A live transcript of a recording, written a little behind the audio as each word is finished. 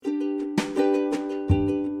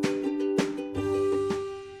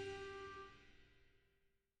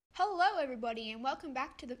everybody, and welcome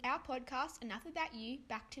back to our podcast, Enough About You,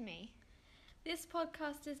 Back to Me. This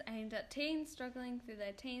podcast is aimed at teens struggling through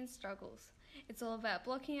their teen struggles. It's all about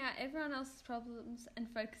blocking out everyone else's problems and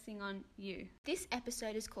focusing on you. This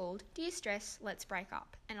episode is called Dear Stress, Let's Break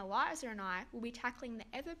Up, and Eliza and I will be tackling the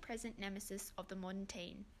ever-present nemesis of the modern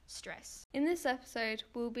teen, stress. In this episode,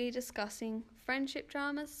 we'll be discussing friendship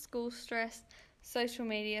dramas, school stress, social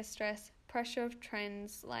media stress, pressure of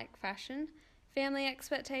trends like fashion, family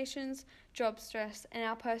expectations, job stress, and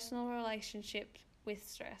our personal relationship with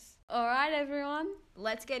stress. Alright everyone,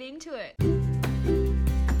 let's get into it.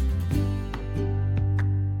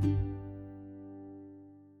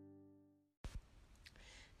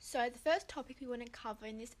 So the first topic we want to cover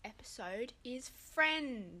in this episode is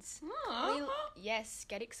friends. Yes,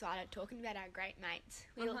 get excited talking about our great mates.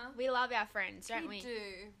 We love our friends, don't we? We do.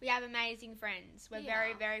 We have amazing friends. We're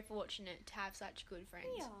very, very fortunate to have such good friends.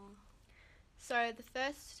 Yeah. So the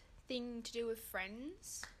first thing to do with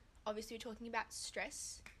friends, obviously we're talking about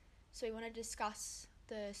stress. So we want to discuss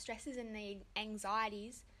the stresses and the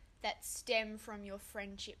anxieties that stem from your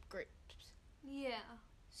friendship groups. Yeah.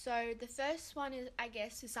 So the first one is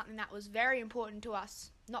something that was very important to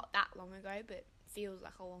us not that long ago, but feels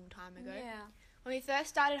like a long time ago. Yeah. When we first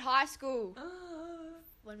started high school,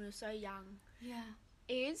 when we were so young,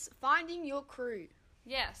 is finding your crew.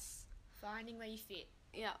 Yes. Finding where you fit.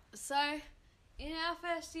 Yeah. So, in our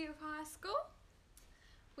first year of high school,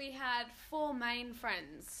 we had 4 main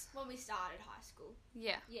friends. When we started high school.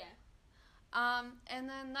 Yeah. Yeah. And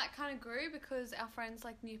then that kind of grew because our friends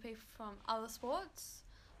knew people from other sports,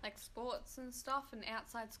 like sports and stuff and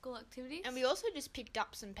outside school activities. And we also just picked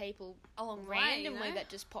up some people along randomly that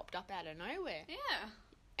just popped up out of nowhere. Yeah.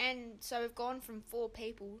 And so we've gone from 4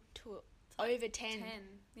 people to over 10.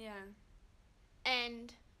 Yeah.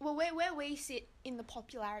 And where we sit in the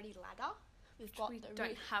popularity ladder, we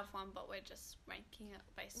don't have one, but we're just ranking it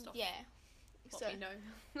based off what we know.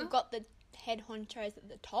 We've got the head honchos at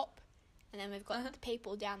the top, and then we've got the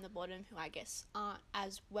people down the bottom who I guess aren't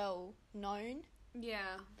as well known.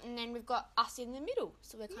 Yeah. And then we've got us in the middle,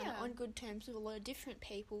 so we're kind of on good terms with a lot of different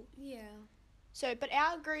people. Yeah. So, but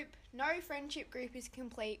our group, no friendship group is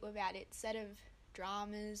complete without its set of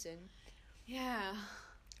dramas, and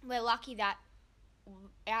we're lucky that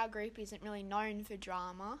our group isn't really known for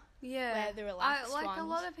drama. Yeah. We're the relaxed ones. A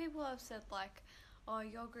lot of people have said oh,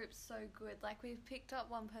 your group's so good. We've picked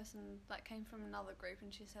up one person that came from another group,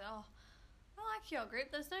 and she said, oh, I like your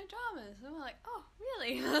group, there's no dramas. And we're like, oh,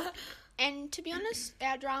 really? And to be honest,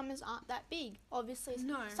 our dramas aren't that big. Obviously,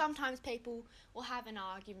 sometimes people will have an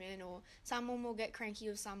argument or someone will get cranky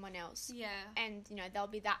with someone else. Yeah. And, they'll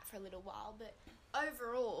be that for a little while. But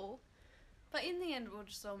overall... But in the end, we'll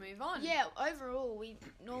just all move on. Yeah, overall, we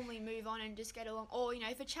normally move on and just get along. Or,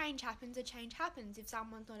 if a change happens, a change happens. If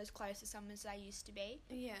someone's not as close to someone as they used to be,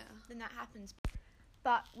 then that happens.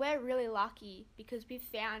 But we're really lucky because we've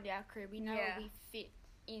found our crew. We know where we fit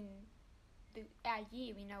in our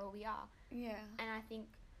year. We know where we are. Yeah. And I think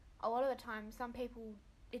a lot of the time, some people,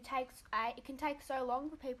 it can take so long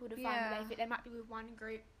for people to find where they fit. They might be with one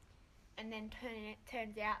group and then it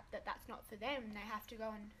turns out that that's not for them. They have to go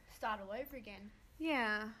and start all over again.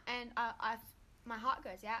 Yeah. And my heart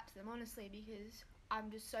goes out to them, honestly, because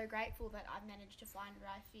I'm just so grateful that I've managed to find where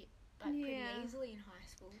I fit pretty easily in high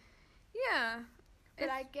school. Yeah. But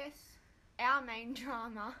I guess our main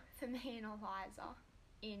drama for me and Eliza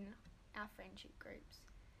in our friendship groups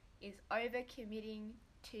is overcommitting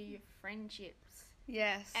to your friendships.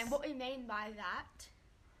 Yes. And what we mean by that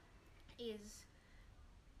is,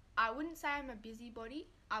 I wouldn't say I'm a busybody.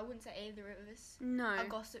 I wouldn't say either of us are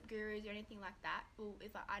gossip gurus or anything like that. Well,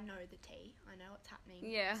 if I know the tea, I know what's happening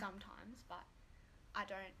sometimes, but I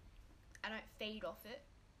don't feed off it.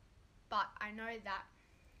 But I know that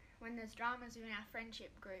when there's dramas in our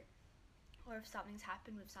friendship group, or if something's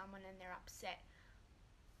happened with someone and they're upset,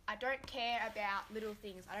 I don't care about little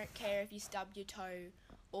things. I don't care if you stubbed your toe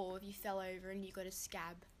or if you fell over and you got a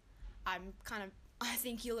scab. I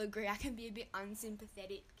think you'll agree, I can be a bit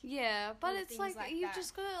unsympathetic. Yeah, but it's you that.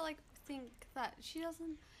 just gotta think that she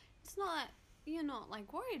doesn't. It's not that you're not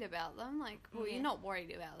worried about them. You're not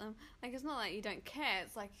worried about them. It's not that you don't care.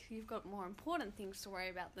 It's you've got more important things to worry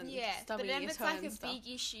about than stubbing your toe and stuff. But then if it's a big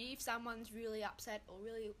issue, if someone's really upset or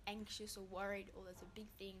really anxious or worried, or there's a big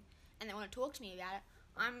thing and they want to talk to me about it,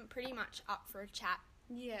 I'm pretty much up for a chat.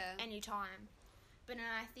 Yeah. Anytime. But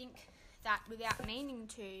I think that without meaning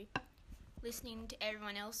to, listening to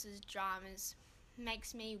everyone else's dramas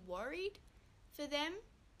makes me worried for them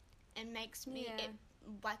and makes me, it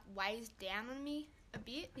weighs down on me a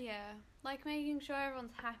bit. Yeah. Making sure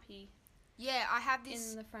everyone's happy. Yeah, I have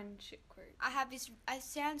this... in the friendship group. I have this... It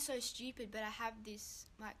sounds so stupid, but I have this,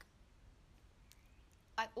 like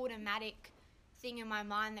automatic thing in my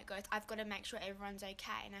mind that goes, I've got to make sure everyone's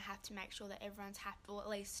okay, and I have to make sure that everyone's happy, or at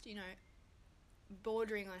least, you know,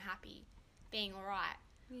 bordering on happy, being alright.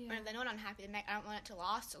 Yeah. And if they're not unhappy, then I don't want it to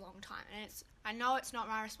last a long time. And I know it's not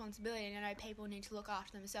my responsibility, and I know people need to look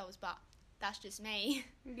after themselves, but that's just me.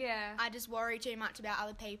 Yeah. I just worry too much about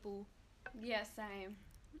other people. Yeah, same.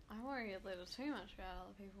 I worry a little too much about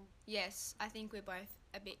other people. Yes, I think we're both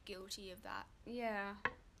a bit guilty of that. Yeah.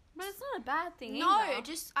 But it's not a bad thing No, either.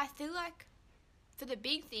 I feel like for the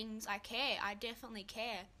big things, I care. I definitely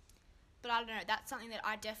care. But I don't know, that's something that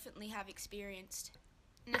I definitely have experienced.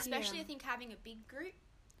 And especially, I think, having a big group,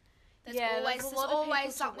 there's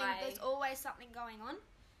always something going on.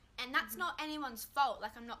 And that's not anyone's fault.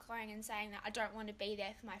 Like, I'm not going and saying that I don't want to be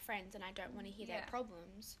there for my friends and I don't want to hear their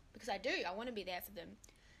problems. Because I do. I want to be there for them.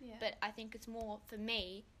 Yeah. But I think it's more, for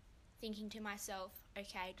me, thinking to myself,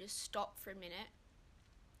 okay, just stop for a minute.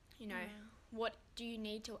 You know, what do you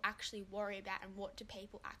need to actually worry about, and what do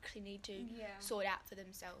people actually need to sort out for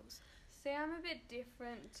themselves? See, I'm a bit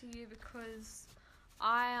different to you because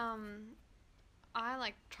I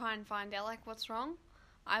like try and find out like what's wrong.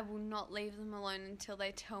 I will not leave them alone until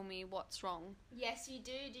they tell me what's wrong. Yes, you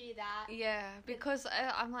do that. Yeah, because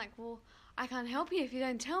I'm like, well, I can't help you if you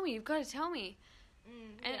don't tell me. You've got to tell me.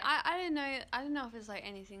 And I don't know if it's like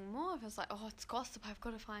anything more. If it's like, oh, it's gossip, I've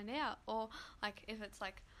got to find out. Or like if it's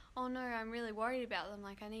like, oh no, I'm really worried about them.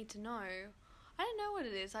 Like I need to know. I don't know what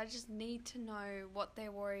it is. I just need to know what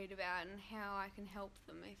they're worried about and how I can help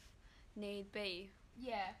them if need be.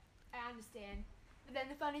 Yeah, I understand. But then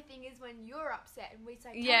the funny thing is when you're upset and we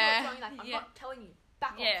say, tell me what's wrong, you're like, I'm not telling you.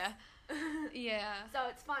 Back off. Yeah. So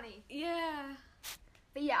it's funny. Yeah.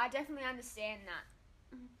 But yeah, I definitely understand that.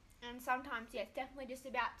 And sometimes, it's definitely just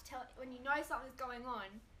about when you know something's going on,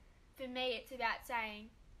 for me it's about saying,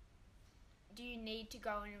 do you need to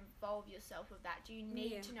go and involve yourself with that? Do you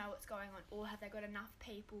need to know what's going on? Or have they got enough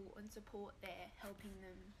people and support there helping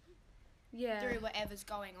them through whatever's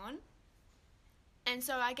going on? And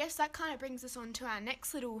so I guess that kind of brings us on to our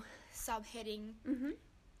next little subheading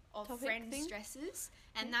of friend stresses.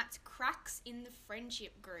 And that's cracks in the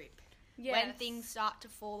friendship group. Yes. When things start to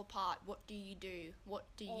fall apart, what do you do? What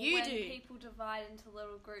do you do? When people divide into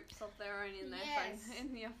little groups of their own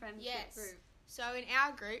in your friendship group. So in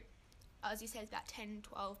our group, as you said, it's about 10,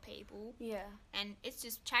 12 people. Yeah. And it's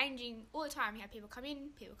just changing all the time. You have people come in,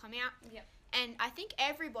 people come out. Yep. And I think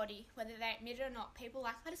everybody, whether they admit it or not, people are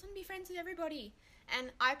like, I just want to be friends with everybody.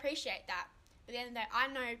 And I appreciate that. But at the end of the day, I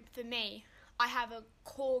know for me, I have a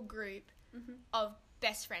core group of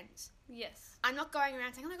best friends. Yes. I'm not going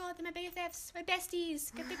around saying, oh my God, they're my BFFs, we're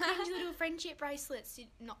besties, get the cringy little friendship bracelets.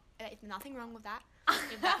 There's nothing wrong with that.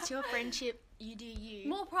 If that's your friendship, you do you.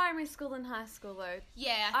 More primary school than high school though.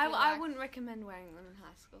 Yeah. I wouldn't recommend wearing them in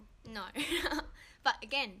high school. No. But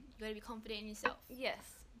again, you got to be confident in yourself. Yes.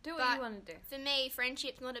 Do what you want to do. For me,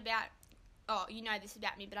 friendship's not about, you know this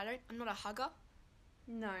about me, but I'm not a hugger.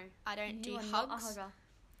 No. I don't do hugs. Not a hugger.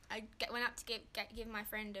 I went up to give my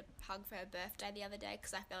friend a hug for her birthday the other day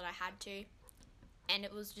because I felt I had to, and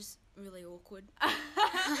it was just really awkward.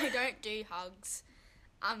 I don't do hugs,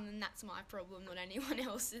 and that's my problem, not anyone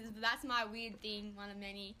else's. But that's my weird thing, one of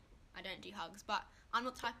many. I don't do hugs, but I'm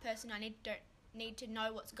not the type of person don't need to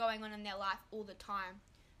know what's going on in their life all the time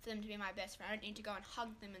for them to be my best friend. I don't need to go and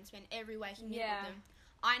hug them and spend every waking minute with them.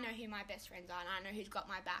 I know who my best friends are, and I know who's got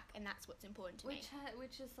my back, and that's what's important to me.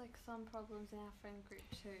 Which is like some problems in our friend group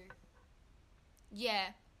too.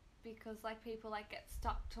 Yeah. Because like people like get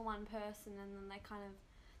stuck to one person, and then they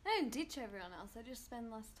don't ditch everyone else. They just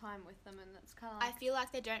spend less time with them, and it's kind of like... I feel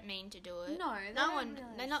like they don't mean to do it. No,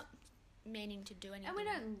 they're not meaning to do anything.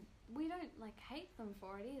 And we don't like hate them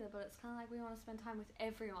for it either, but it's kind of like we want to spend time with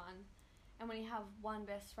everyone. And when you have one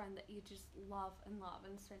best friend that you just love and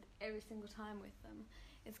spend every single time with them,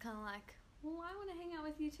 it's kind of like, well, I want to hang out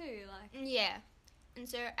with you too. Like, yeah. And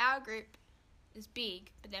so our group is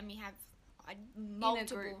big, but then we have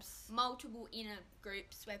multiple inner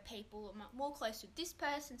groups where people are more close with this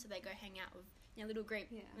person, so they go hang out with a little group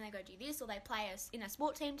and they go do this, or they play in a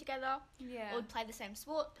sport team together, or play the same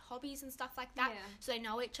sport, hobbies and stuff like that, so they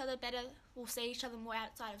know each other better, will see each other more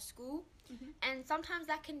outside of school. And sometimes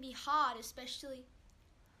that can be hard, especially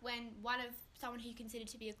when someone who you consider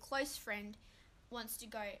to be a close friend wants to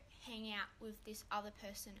go hang out with this other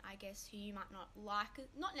person, I guess, who you might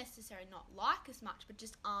not necessarily not like as much, but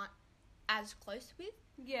just aren't as close with.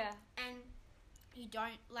 Yeah. And you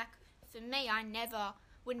don't, like, for me, I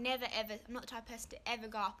would never ever, I'm not the type of person to ever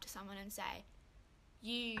go up to someone and say,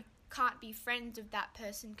 you can't be friends with that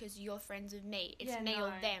person because you're friends with me. It's me no.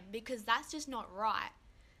 or them, because that's just not right.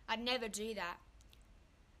 I'd never do that.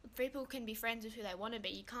 People can be friends with who they want to be.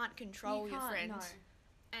 You can't control your friends.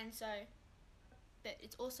 No. And so, but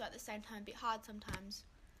it's also at the same time a bit hard sometimes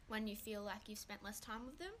when you feel like you've spent less time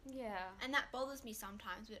with them. Yeah. And that bothers me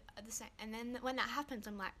sometimes. But at the same, and then when that happens,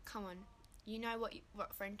 I'm like, come on, you know what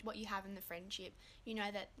you have in the friendship. You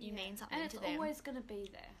know that you mean something to them. And it's always going to be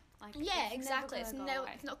there. Like, yeah, exactly. It's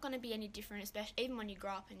not going to be any different, especially even when you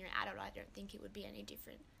grow up and you're an adult. I don't think it would be any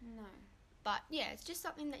different. No. But yeah, it's just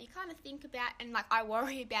something that you kind of think about, and like I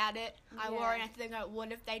worry about it. I worry, and I think,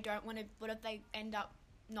 what if they don't want to? What if they end up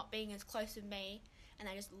not being as close with me, and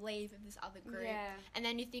they just leave with this other group? Yeah. And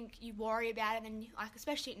then you think, you worry about it, and then like,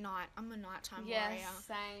 especially at night, I'm a nighttime warrior.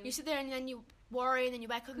 Same. You sit there and then you worry, and then you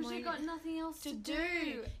wake up in the morning because you've got nothing else to do.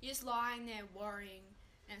 You're just lying there worrying.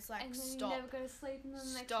 And it's like, and then stop. You never go to sleep, and then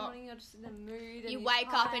the next morning you're just in the mood. You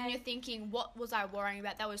wake up and you're thinking, what was I worrying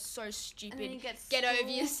about? That was so stupid. Get over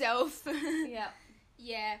yourself. Yeah.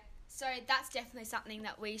 Yeah. So that's definitely something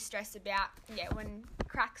that we stress about. Yeah, when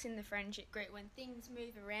cracks in the friendship group, when things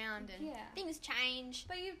move around and things change.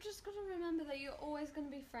 But you've just got to remember that you're always going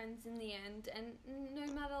to be friends in the end, and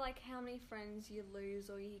no matter like how many friends you lose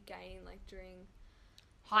or you gain, like during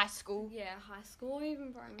high school. Yeah, high school or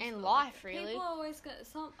even primary school. And life, really. People are always going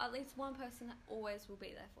to, at least one person always will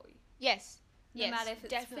be there for you. Yes. No matter if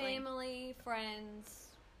it's family, friends,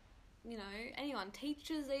 you know, anyone,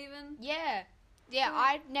 teachers even. Yeah. Yeah,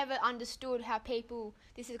 I never understood how people,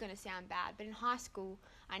 this is going to sound bad, but in high school,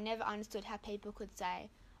 I never understood how people could say,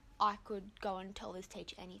 I could go and tell this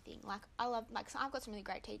teacher anything. Like, I've got some really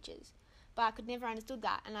great teachers, but I could never understood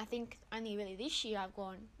that. And I think only really this year I've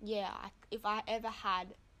gone, if I ever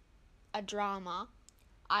had a drama,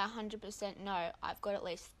 I 100% know I've got at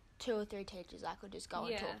least 2 or 3 teachers I could just go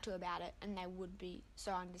and talk to about it, and they would be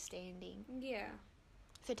so understanding. Yeah.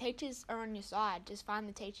 So teachers are on your side. Just find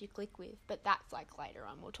the teacher you click with. But that's like later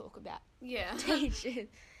on. We'll talk about teachers.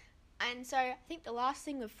 And so I think the last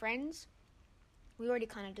thing with friends, we already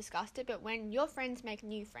kind of discussed it, but when your friends make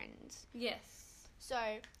new friends. Yes. So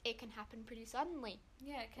it can happen pretty suddenly.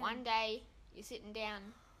 Yeah, it can. One day you're sitting down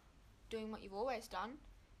doing what you've always done.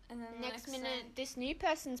 And then the next minute this new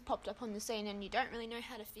person's popped up on the scene and you don't really know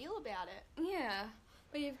how to feel about it. Yeah.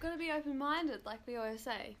 But you've got to be open-minded, like we always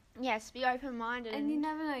say. Yes, be open-minded. And you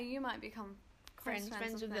never know, you might become friends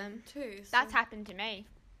with them too. So. That's happened to me.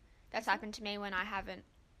 That's happened to me when I haven't.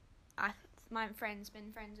 My friend's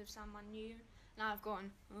been friends with someone new, and I've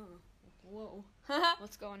gone, oh, whoa,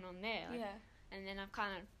 what's going on there? Like, and then I've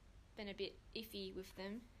kind of been a bit iffy with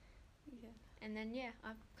them. Yeah. And then,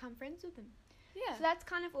 I've become friends with them. Yeah. So that's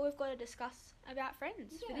kind of all we've got to discuss about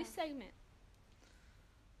friends for this segment.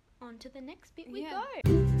 On to the next bit we go.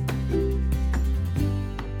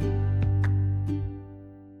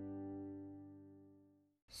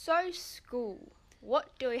 So school.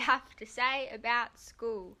 What do we have to say about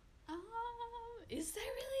school? Is there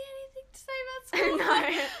really anything to say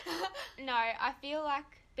about school? No, I feel like,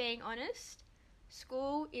 being honest,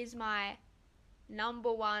 school is my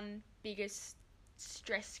number one biggest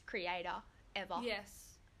stress creator ever.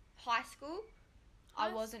 Yes. High school,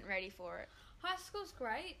 I wasn't ready for it. High school's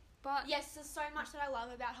great. But yes, there's so much that I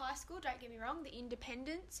love about high school, don't get me wrong. The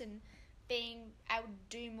independence and being able to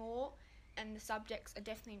do more, and the subjects are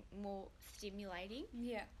definitely more stimulating.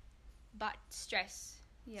 Yeah. But stress.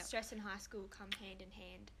 Yep. Stress and high school come hand in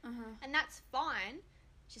hand. Uh-huh. And that's fine.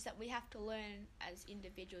 It's just that we have to learn as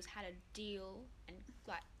individuals how to deal and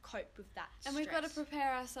like cope with that stress. And we've got to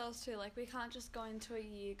prepare ourselves too. Like, we can't just go into a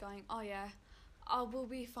year going, we'll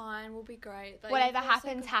be fine, we'll be great. Like, whatever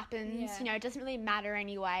happens, happens. Yeah. You know, it doesn't really matter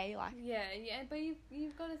anyway. Like, but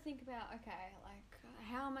you've got to think about, okay, like,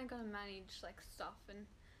 how am I going to manage, like, stuff? And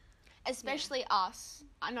especially us.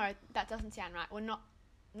 I know that doesn't sound right. We're not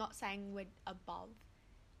saying we're above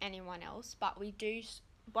anyone else, but we do,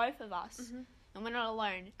 both of us, and we're not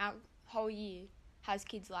alone. Our whole year has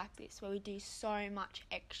kids like this, where we do so much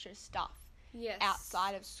extra stuff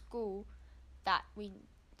outside of school that we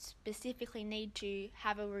specifically need to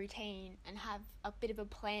have a routine and have a bit of a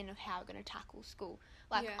plan of how we're going to tackle school.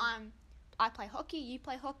 Like, I play hockey, you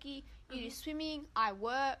play hockey, you do swimming, I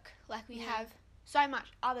work. Like, we have so much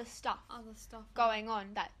other stuff going on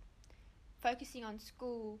that focusing on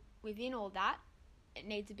school within all that, it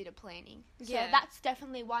needs a bit of planning. So that's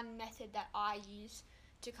definitely one method that I use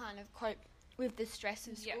to kind of cope with the stress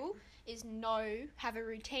of school, is have a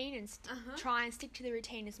routine and try and stick to the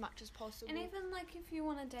routine as much as possible. And even, like, if you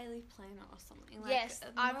want a daily planner or something. Like, yes,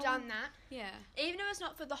 I've done that. Yeah. Even if it's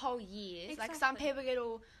not for the whole year. Exactly. Like, some people get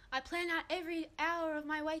all, I plan out every hour of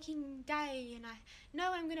my waking day, and I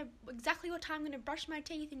know exactly what time I'm going to brush my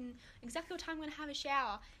teeth and exactly what time I'm going to have a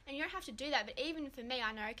shower. And you don't have to do that. But even for me,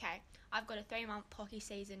 I know, okay, I've got a 3-month hockey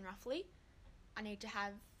season roughly. I need to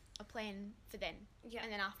have a plan for then. Yeah.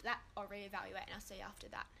 And then after that, I'll reevaluate and I'll see after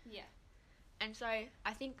that. Yeah. And so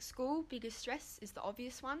I think school, biggest stress is the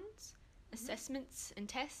obvious ones. Assessments and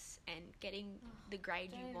tests and getting the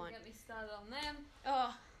grade you want. Don't get me started on them.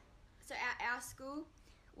 Oh, so our school,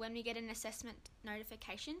 when we get an assessment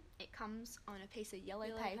notification, it comes on a piece of yellow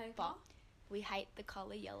paper. We hate the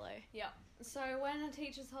colour yellow. Yeah. So when a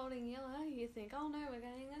teacher's holding yellow, you think, oh no, we're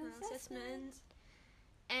getting an assessment.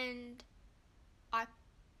 And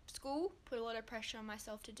school put a lot of pressure on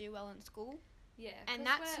myself to do well in school. Yeah. And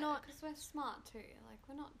that's not... Because we're smart too. Like,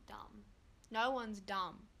 we're not dumb. No one's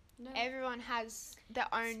dumb. No. Everyone has their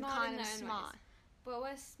own kind of smart. Ways. But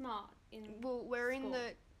we're smart in we're school. In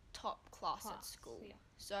the top class at school. Yeah.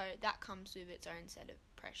 So that comes with its own set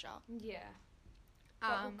of pressure. Yeah.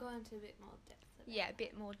 But we'll go into a bit more depth of that. Yeah, a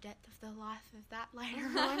bit more depth of the life of that later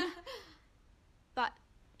on. But,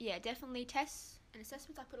 yeah, definitely tests and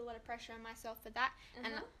assessments. I put a lot of pressure on myself for that.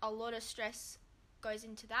 And a lot of stress goes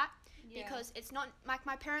into that. Yeah. Because it's not... Like,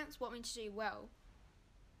 my parents want me to do well.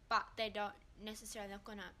 But they don't necessarily not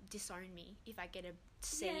going to disown me if I get a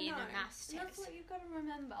C in a maths test. That's what you've got to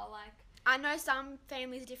remember. Like, I know some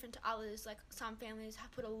families are different to others. Like, some families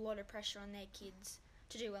have put a lot of pressure on their kids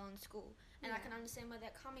to do well in school. And I can understand where they're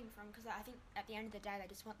coming from because I think at the end of the day they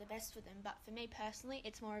just want the best for them. But for me personally,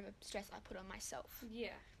 it's more of a stress I put on myself.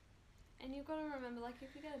 Yeah. And you've got to remember, like,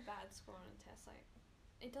 if you get a bad score on a test, like,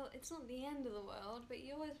 it's not the end of the world, but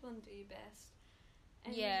you always want to do your best.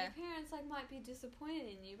 And your parents, like, might be disappointed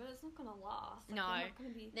in you, but it's not going to last. Like, no. Not gonna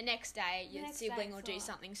be... The next day, your sibling will do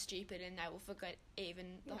something stupid and they will forget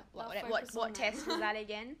even what test was that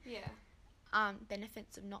again. Yeah.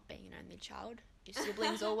 Benefits of not being an only child. Your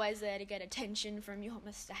sibling's always there to get attention from your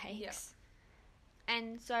mistakes. Yep.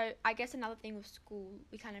 And so I guess another thing with school,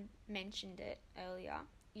 we kind of mentioned it earlier,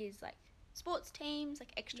 is like sports teams,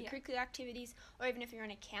 like extracurricular activities, or even if you're on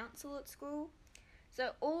a council at school.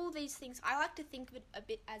 So all these things, I like to think of it a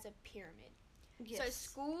bit as a pyramid. Yes. So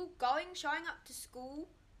school, showing up to school,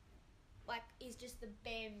 like, is just the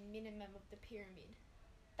bare minimum of the pyramid.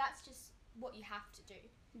 That's just what you have to do.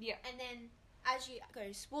 Yeah. And then as you go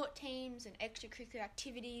to sport teams and extracurricular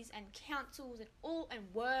activities and councils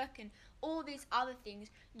and work and all these other things,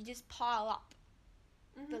 you just pile up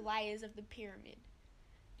the layers of the pyramid.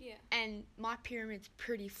 Yeah. And my pyramid's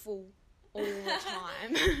pretty full all the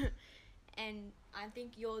time. And I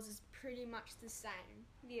think yours is pretty much the same.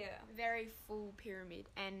 Yeah. Very full pyramid.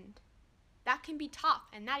 And that can be tough.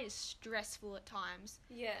 And that is stressful at times.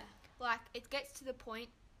 Yeah. Like, it gets to the point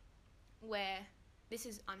where this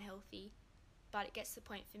is unhealthy. But it gets to the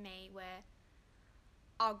point for me where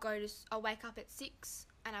I'll wake up at 6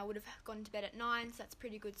 and I would have gone to bed at 9. So that's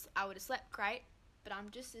pretty good. I would have slept great. But I'm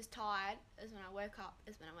just as tired as when I woke up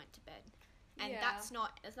as when I went to bed. And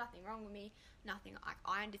there's nothing wrong with me, nothing like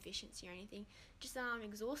iron deficiency or anything, just that I'm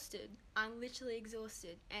exhausted. I'm literally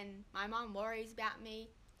exhausted. And my mum worries about me,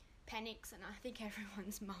 panics, and I think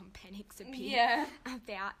everyone's mum panics a bit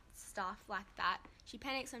about stuff like that. She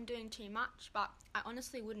panics I'm doing too much, but I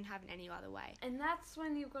honestly wouldn't have it any other way. And that's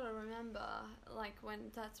when you've got to remember, like,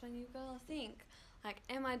 that's when you've got to think, like,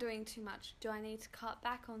 am I doing too much? Do I need to cut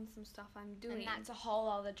back on some stuff I'm doing? And that's a whole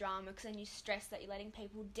other drama because then you stress that you're letting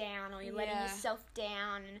people down or you're letting yourself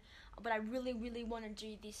down. But I really, really want to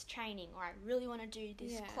do this training or I really want to do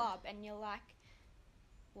this club. And you're like,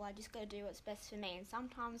 well, I just got to do what's best for me. And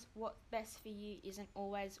sometimes what's best for you isn't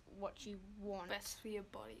always what you want. Best for your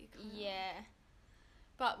body. Yeah.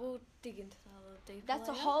 But we'll dig into that a little deeper That's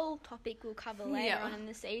later. A whole topic we'll cover later on in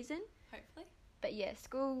the season. Hopefully. But yeah,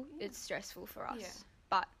 school is stressful for us. Yeah.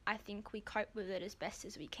 But I think we cope with it as best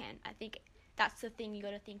as we can. I think that's the thing you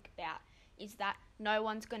got to think about is that no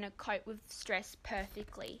one's going to cope with stress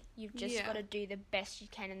perfectly. You've just got to do the best you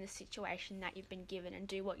can in the situation that you've been given and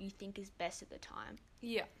do what you think is best at the time.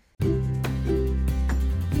 Yeah.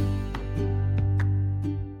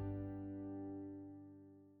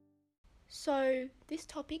 So this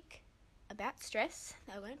topic about stress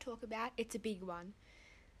that we're going to talk about, it's a big one.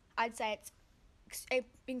 I'd say it's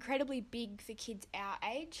incredibly big for kids our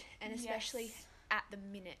age and especially at the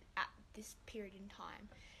minute, at this period in time.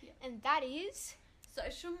 And that is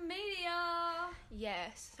social media.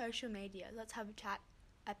 Yes, social media. Let's have a chat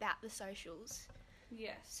about the socials.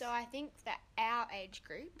 Yes. So I think that our age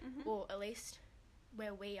group, or at least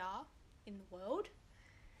where we are in the world,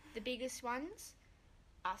 the biggest ones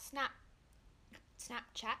are Snapchat,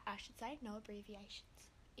 I should say, no abbreviations,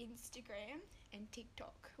 Instagram and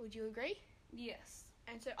TikTok. Would you agree? Yes.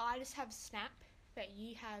 And so I just have Snap, but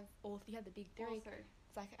you have the big three. All three.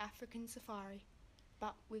 It's like African safari,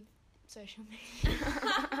 but with social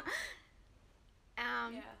media.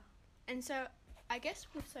 And so I guess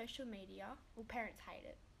with social media, parents hate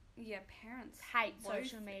it. Yeah, parents hate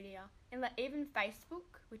social media. And like even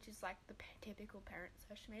Facebook, which is like the typical parent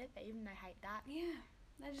social media, they hate that. Yeah.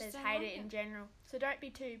 They just hate it in general. So don't be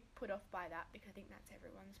too put off by that, because I think that's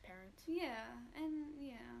everyone's parents. Yeah, and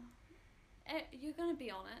you're going to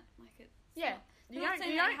be on it. Like it's you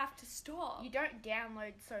don't have to stop. You don't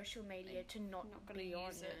download social media to not be on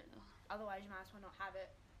use it. Otherwise, you might as well not have it.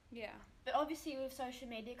 Yeah. But obviously, with social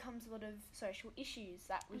media comes a lot of social issues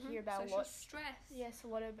that we hear about social a lot. Stress. Yes, a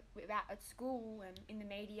lot about at school and in the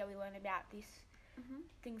media. We learn about this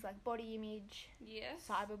things like body image. Yes.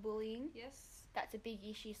 Cyberbullying. Yes. That's a big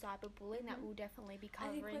issue. Cyberbullying that we'll definitely be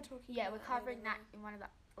covering. I think we're talking. We're covering that in one of the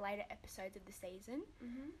later episodes of the season.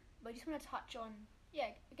 But I just want to touch on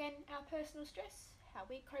again our personal stress, how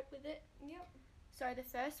we cope with it. Yep. So the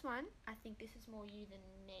first one, I think this is more you than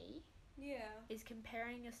me. Yeah. Is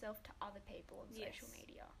comparing yourself to other people on social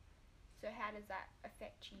media. So how does that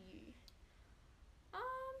affect you?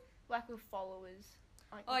 Like with followers.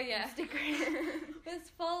 Like Instagram.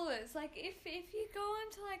 With followers. Like if you go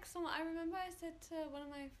onto like someone, I remember I said to one of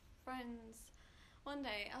my friends one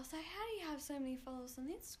day, I was like, how do you have so many followers on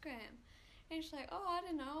Instagram? And she's like, oh, I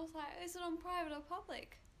don't know. I was like, is it on private or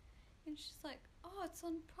public? And she's like, oh, it's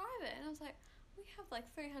on private. And I was like, we have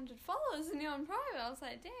like 300 followers and you're on private. I was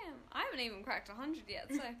like, damn, I haven't even cracked 100 yet.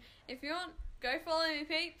 So if you want, go follow me,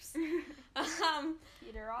 peeps.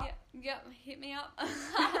 Hit her up. Yep, hit me up.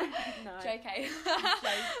 No. JK.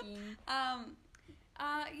 Joking.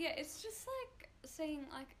 It's just like seeing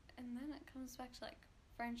like, and then it comes back to like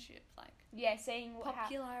friendship, like seeing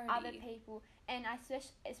popularity, how other people, and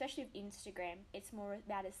especially with Instagram, it's more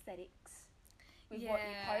about aesthetics with what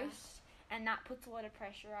you post. And that puts a lot of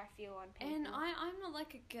pressure, I feel, on people. And I'm not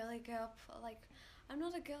like a girly girl. Like, I'm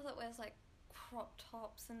not a girl that wears like crop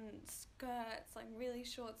tops and skirts, like really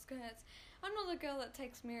short skirts. I'm not a girl that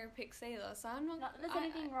takes mirror pics either. So I'm not. There's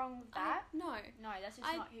anything wrong with that? No, that's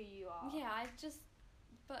just not who you are. Yeah,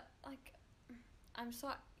 but like, I'm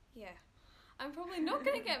probably not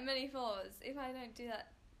gonna get many followers if I don't do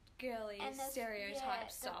that girly stereotype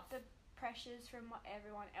stuff. The pressures from what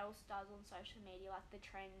everyone else does on social media, like the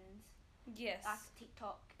trends. Yes. Like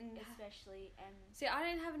TikTok, especially. And see, I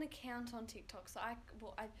don't have an account on TikTok, so I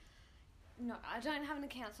don't have an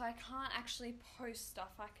account, so I can't actually post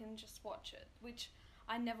stuff. I can just watch it, which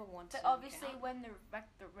I never wanted. But obviously, when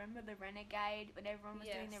remember the Renegade, when everyone was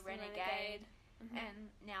doing the Renegade,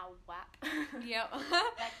 and now WAP. Yep.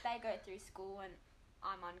 Like they go through school, and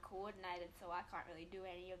I'm uncoordinated, so I can't really do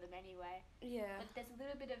any of them anyway. Yeah. But there's a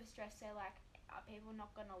little bit of stress there, like, are people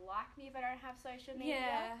not going to like me if I don't have social media?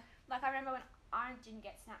 Yeah. Like, I remember when I didn't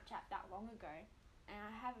get Snapchat that long ago, and I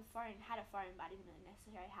had a phone, but I didn't really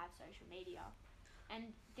necessarily have social media.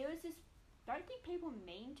 And there was this, don't think people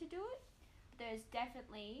mean to do it, but there's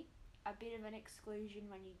definitely a bit of an exclusion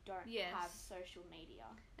when you don't have social media.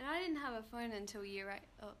 And I didn't have a phone until year 8.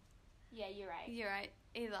 Oh. Yeah, year 8. Year 8,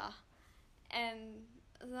 either. And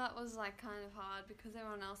that was, like, kind of hard because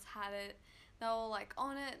everyone else had it. They were all, like,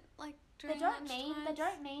 on it, like, during They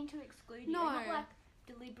don't mean to exclude you. No. They're not, like,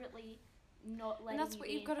 deliberately not letting that's what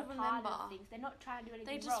you you've got to remember. Part of things. They're not trying to do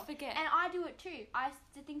anything They just wrong. forget. And I do it too. I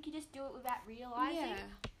think you just do it without realising.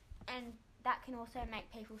 Yeah. And that can also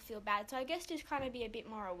make people feel bad. So I guess just kind of be a bit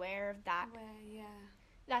more aware of that.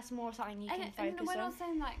 That's more something you can focus on. And we're not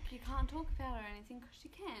saying, like, you can't talk about it or anything, because you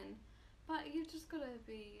can. But you've just got to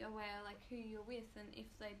be aware, like, who you're with and if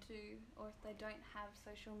they do or if they don't have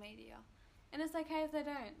social media. And it's okay if they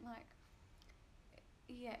don't. Like,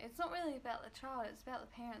 yeah, it's not really about the child. It's about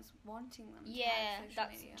the parents wanting them to have social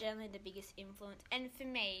media. That's generally the biggest influence. And for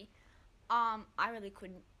me, I really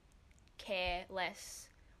couldn't care less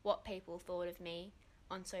what people thought of me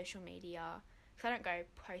on social media. Because I don't go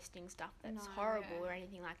posting stuff that's horrible or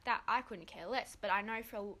anything like that. I couldn't care less. But I know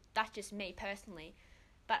that's just me personally.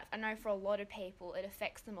 But I know for a lot of people, it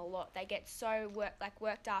affects them a lot. They get so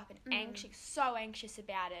worked up and anxious, so anxious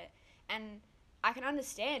about it. And I can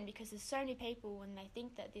understand, because there's so many people when they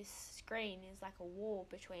think that this screen is like a war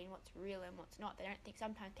between what's real and what's not. They don't think,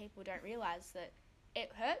 sometimes people don't realise that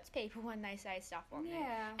it hurts people when they say stuff on there.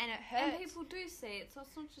 Yeah. And it hurts. And people do see it, so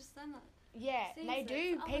it's not just them Yeah, they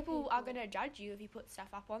do. People are going to to judge you if you put stuff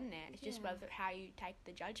up on there. It's just whether how you take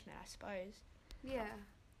the judgment, I suppose. Yeah.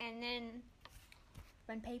 And then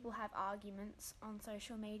when people have arguments on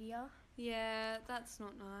social media. Yeah, that's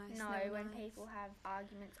not nice. No, when people have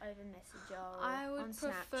arguments over Messenger or I would on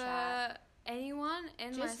prefer Snapchat. anyone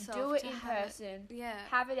and Just myself do it to in have person. Yeah.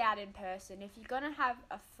 Have it out in person. If you're going to have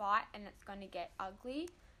a fight and it's going to get ugly,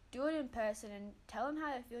 do it in person and tell them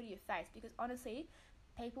how they feel to your face. Because honestly,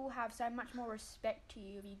 people have so much more respect to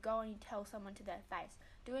you if you go and you tell someone to their face.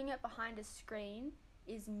 Doing it behind a screen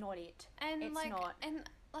is not it. And it's like, not. And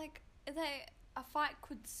like, a fight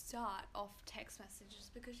could start off text messages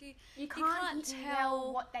because you can't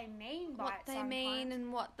tell what they mean by what it they sometimes. mean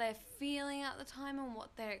and what they're feeling at the time and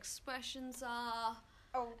what their expressions are.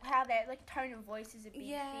 Or how their tone of voice is a big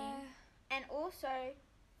Yeah. thing. And also,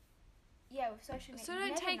 with social media, So you don't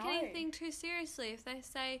never take know. anything too seriously. If they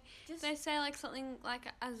say like something like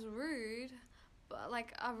as rude, but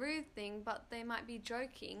like a rude thing, but they might be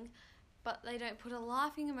joking, but they don't put a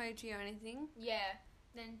laughing emoji or anything. Yeah.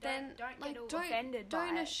 Then don't get all offended by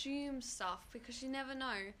Don't it. assume stuff because you never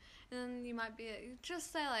know. And then you might be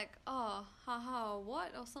just say like, oh, haha,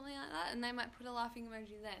 what? Or something like that. And they might put a laughing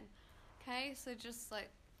emoji then. Okay? So just like...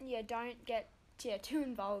 Yeah, don't get too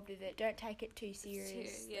involved with it. Don't take it too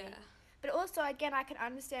seriously. Yeah. But also, again, I can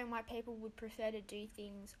understand why people would prefer to do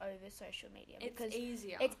things over social media. Because it's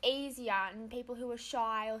easier. It's easier. And people who are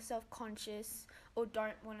shy or self-conscious or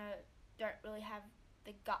don't really have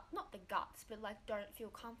not the guts, but like don't feel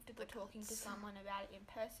comfortable talking to someone about it in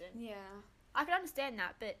person. Yeah. I can understand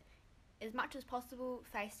that, but as much as possible,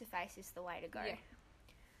 face-to-face is the way to go. Yeah.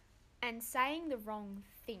 And saying the wrong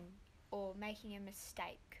thing or making a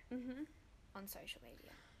mistake on social media.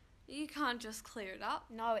 You can't just clear it up.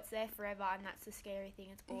 No, it's there forever, and that's the scary thing.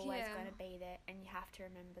 It's always Yeah. going to be there, and you have to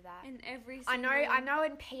remember that. And every I single... know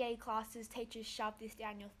in PE classes, teachers shove this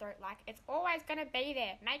down your throat like, it's always going to be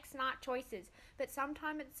there. Make smart choices. But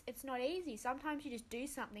sometimes it's not easy. Sometimes you just do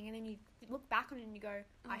something, and then you look back on it and you go,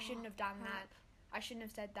 I shouldn't have done that. I shouldn't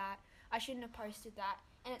have said that. I shouldn't have posted that.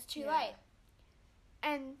 And it's too late.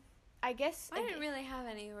 And I guess... I don't really have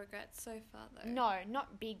any regrets so far, though. No,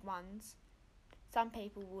 not big ones. Some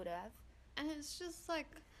people would have. And it's just like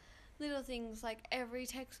little things like every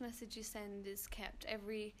text message you send is kept.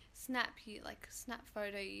 Every snap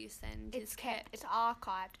photo you send is kept. It's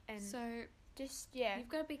archived. And so just, you've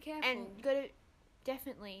got to be careful. And got to,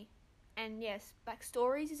 definitely. And yes, like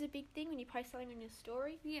stories is a big thing when you post something on your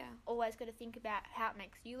story. Yeah. Always got to think about how it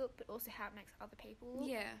makes you look, but also how it makes other people look.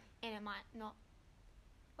 Yeah. And it might not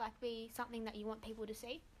be something that you want people to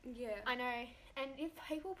see. Yeah. I know. And if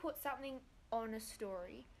people put something on a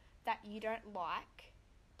story that you don't like,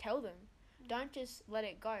 tell them. Don't just let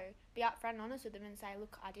it go. Be upfront and honest with them and say,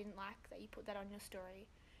 look, I didn't like that you put that on your story.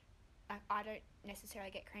 I don't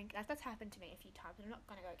necessarily get cranky. That's happened to me a few times. I'm not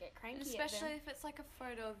going to go get cranky. Especially if it's like a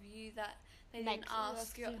photo of you that they didn't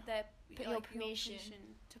ask your permission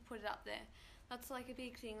to put it up there. That's like a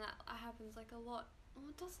big thing that happens like a lot. Well,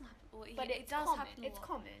 it doesn't happen. Well, but it does happen a lot. It's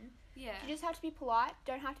common. Yeah. You just have to be polite.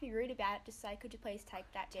 Don't have to be rude about it. Just say, could you please take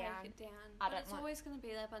that down? Take it down. It's always going to be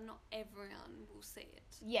there, but not everyone will see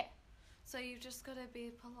it. Yeah. So you've just got to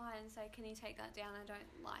be polite and say, can you take that down? I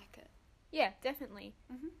don't like it. Yeah, definitely.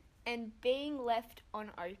 Mm-hmm. And being left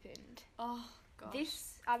unopened. Oh, gosh.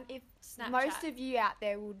 This, if Snapchat. Most of you out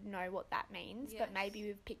there would know what that means, yes. but maybe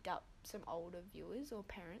we've picked up some older viewers or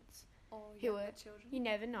parents. Or younger children. You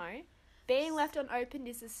never know. Being left unopened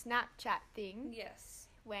is a Snapchat thing. Yes.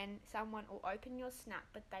 When someone will open your Snap,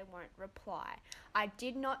 but they won't reply. I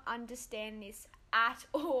did not understand this at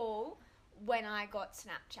all when I got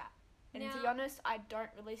Snapchat. And to be honest, I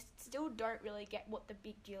still don't really get what the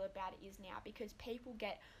big deal about it is now, because people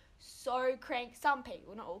get so cranky. Some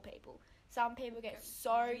people, not all people. Some people get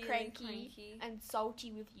so really cranky and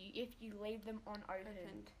salty with you if you leave them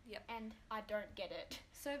unopened. Yep. And I don't get it.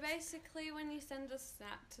 So basically, when you send a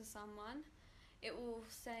Snap to someone, it will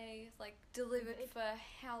say, like, delivered for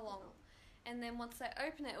how long. And then once they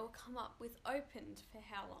open it, it will come up with opened for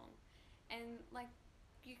how long. And, like,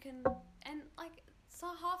 you can... And, like, so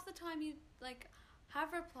half the time you, like,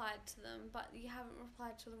 have replied to them, but you haven't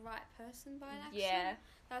replied to the right person by accident. Yeah.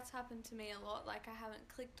 That's happened to me a lot. Like, I haven't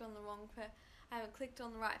clicked on the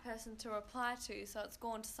right person to reply to, so it's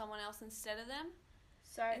gone to someone else instead of them.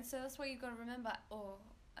 So that's why you've got to remember,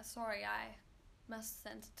 sorry, I must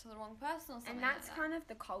have sent it to the wrong person or something. And that's kind of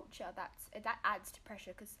the culture that adds to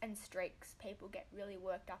pressure, and streaks. People get really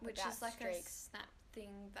worked up about streaks. Which is like a Snap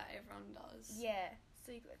thing that everyone does. Yeah.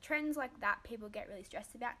 So trends like that, people get really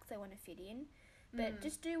stressed about because they want to fit in. But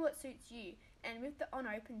just do what suits you. And with the on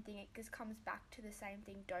open thing, it just comes back to the same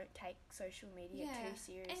thing. Don't take social media too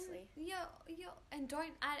seriously. And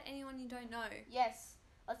don't add anyone you don't know. Yes.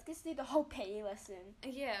 Let's just do the whole PE lesson.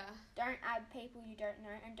 Yeah. Don't add people you don't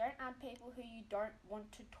know, and don't add people who you don't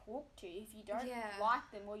want to talk to. If you don't like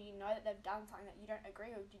them, or you know that they've done something that you don't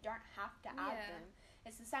agree with, you don't have to add them.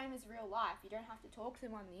 It's the same as real life. You don't have to talk to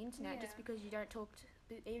them on the internet just because you don't talk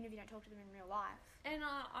to, even if you don't talk to them in real life. And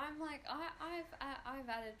I'm like, I've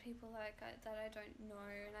added people that I don't know,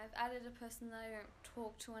 and I've added a person that I don't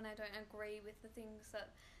talk to, and I don't agree with the things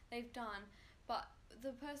that they've done. But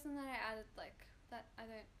the person that I added, like, that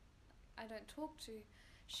I don't talk to,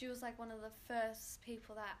 she was like one of the first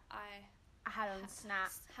people that I had on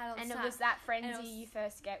Snap. It was that frenzy you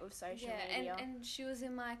first get with social media. And she was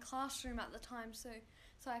in my classroom at the time, so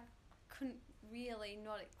I couldn't really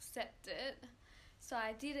not accept it. So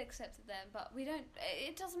I did accept it then, but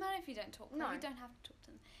it doesn't matter if you don't talk to them. You don't have to talk to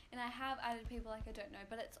them. And I have added people like I don't know,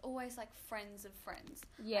 but it's always like friends of friends.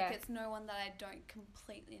 Yeah. Like it's no one that I don't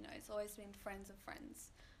completely know. It's always been friends of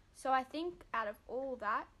friends. So I think out of all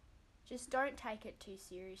that, just don't take it too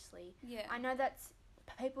seriously. Yeah. I know that's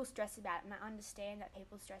people stress about it, and I understand that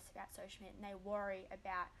people stress about social media and they worry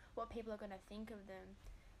about what people are going to think of them.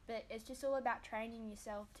 But it's just all about training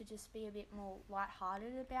yourself to just be a bit more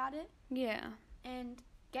lighthearted about it. Yeah. And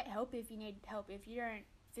get help if you need help. If you don't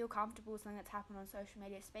feel comfortable with something that's happened on social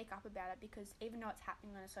media, speak up about it, because even though it's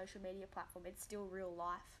happening on a social media platform, it's still real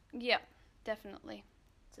life. Yeah, definitely.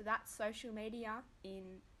 So that's social media in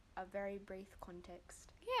a very brief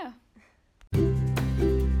context. Yeah.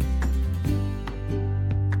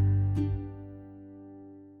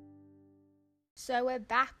 So we're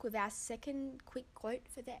back with our second quick quote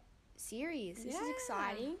for the series. This is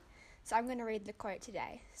exciting. So I'm going to read the quote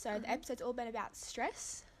today. So the episode's all been about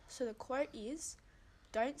stress. So the quote is,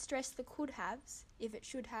 "Don't stress the could haves. If it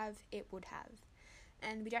should have, it would have."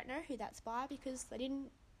 And we don't know who that's by because they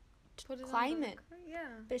didn't claim it. Yeah.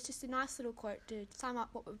 But it's just a nice little quote to sum up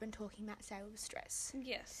what we've been talking about today with stress.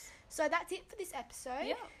 Yes. So that's it for this episode.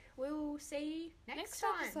 Yeah. We'll see you next time.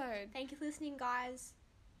 episode. Thank you for listening, guys.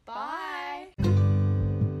 Bye. Bye.